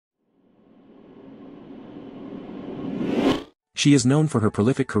She is known for her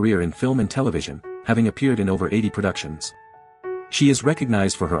prolific career in film and television, having appeared in over 80 productions. She is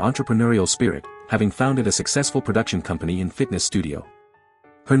recognized for her entrepreneurial spirit, having founded a successful production company and fitness studio.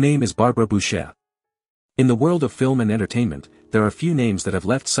 Her name is Bärbel Gutscher. In the world of film and entertainment, there are few names that have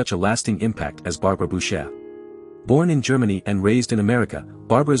left such a lasting impact as Bärbel Gutscher. Born in Germany and raised in America,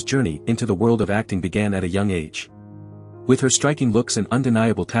 Barbara's journey into the world of acting began at a young age. With her striking looks and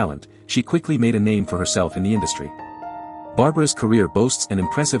undeniable talent, she quickly made a name for herself in the industry. Barbara's career boasts an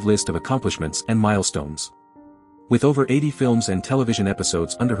impressive list of accomplishments and milestones. With over 80 films and television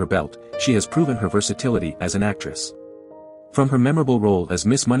episodes under her belt, she has proven her versatility as an actress. From her memorable role as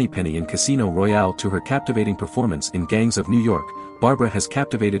Miss Moneypenny in Casino Royale to her captivating performance in Gangs of New York, Barbara has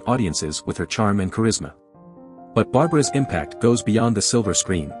captivated audiences with her charm and charisma. But Barbara's impact goes beyond the silver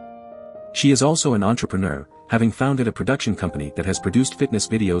screen. She is also an entrepreneur, having founded a production company that has produced fitness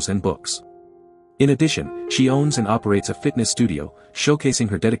videos and books. In addition, she owns and operates a fitness studio, showcasing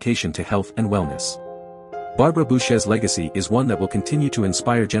her dedication to health and wellness. Bärbel Gutscher's legacy is one that will continue to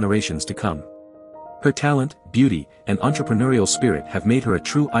inspire generations to come. Her talent, beauty, and entrepreneurial spirit have made her a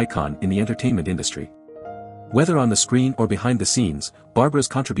true icon in the entertainment industry. Whether on the screen or behind the scenes, Barbara's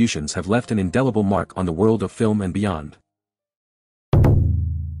contributions have left an indelible mark on the world of film and beyond.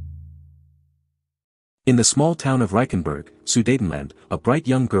 In the small town of Reichenberg, Sudetenland, a bright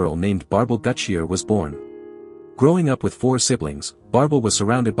young girl named Bärbel Gutscher was born. Growing up with 4 siblings, Bärbel was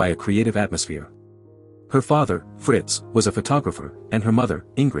surrounded by a creative atmosphere. Her father, Fritz, was a photographer, and her mother,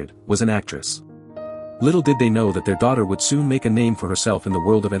 Ingrid, was an actress. Little did they know that their daughter would soon make a name for herself in the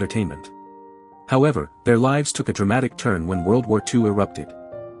world of entertainment. However, their lives took a dramatic turn when World War II erupted.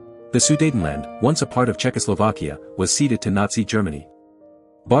 The Sudetenland, once a part of Czechoslovakia, was ceded to Nazi Germany.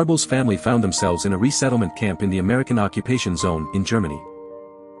 Bärbel's family found themselves in a resettlement camp in the American occupation zone in Germany.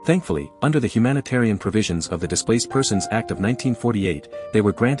 Thankfully, under the humanitarian provisions of the Displaced Persons Act of 1948, they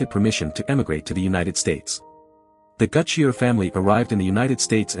were granted permission to emigrate to the United States. The Gutscher family arrived in the United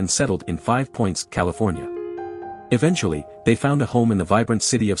States and settled in 5 Points, California. Eventually, they found a home in the vibrant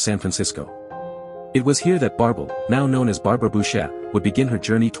city of San Francisco. It was here that Bärbel, now known as Bärbel Gutscher, would begin her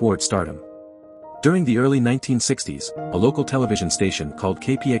journey toward stardom. During the early 1960s, a local television station called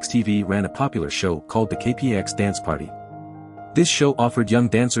KPX-TV ran a popular show called the KPX Dance Party. This show offered young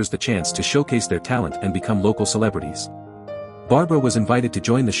dancers the chance to showcase their talent and become local celebrities. Barbara was invited to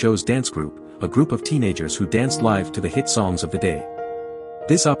join the show's dance group, a group of teenagers who danced live to the hit songs of the day.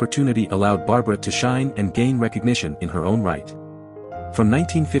 This opportunity allowed Barbara to shine and gain recognition in her own right. From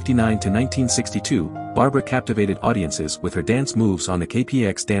 1959 to 1962, Barbara captivated audiences with her dance moves on the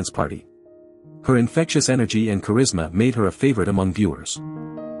KPX Dance Party. Her infectious energy and charisma made her a favorite among viewers.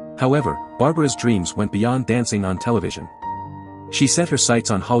 However, Barbara's dreams went beyond dancing on television. She set her sights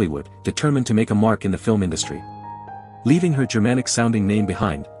on Hollywood, determined to make a mark in the film industry. Leaving her Germanic-sounding name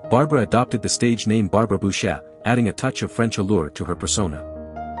behind, Barbara adopted the stage name Bärbel Gutscher, adding a touch of French allure to her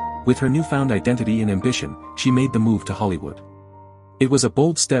persona. With her newfound identity and ambition, she made the move to Hollywood. It was a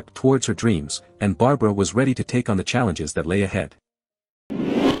bold step towards her dreams, and Barbara was ready to take on the challenges that lay ahead.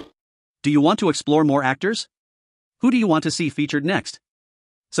 Do you want to explore more actors? Who do you want to see featured next?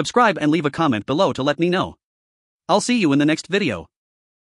 Subscribe and leave a comment below to let me know. I'll see you in the next video.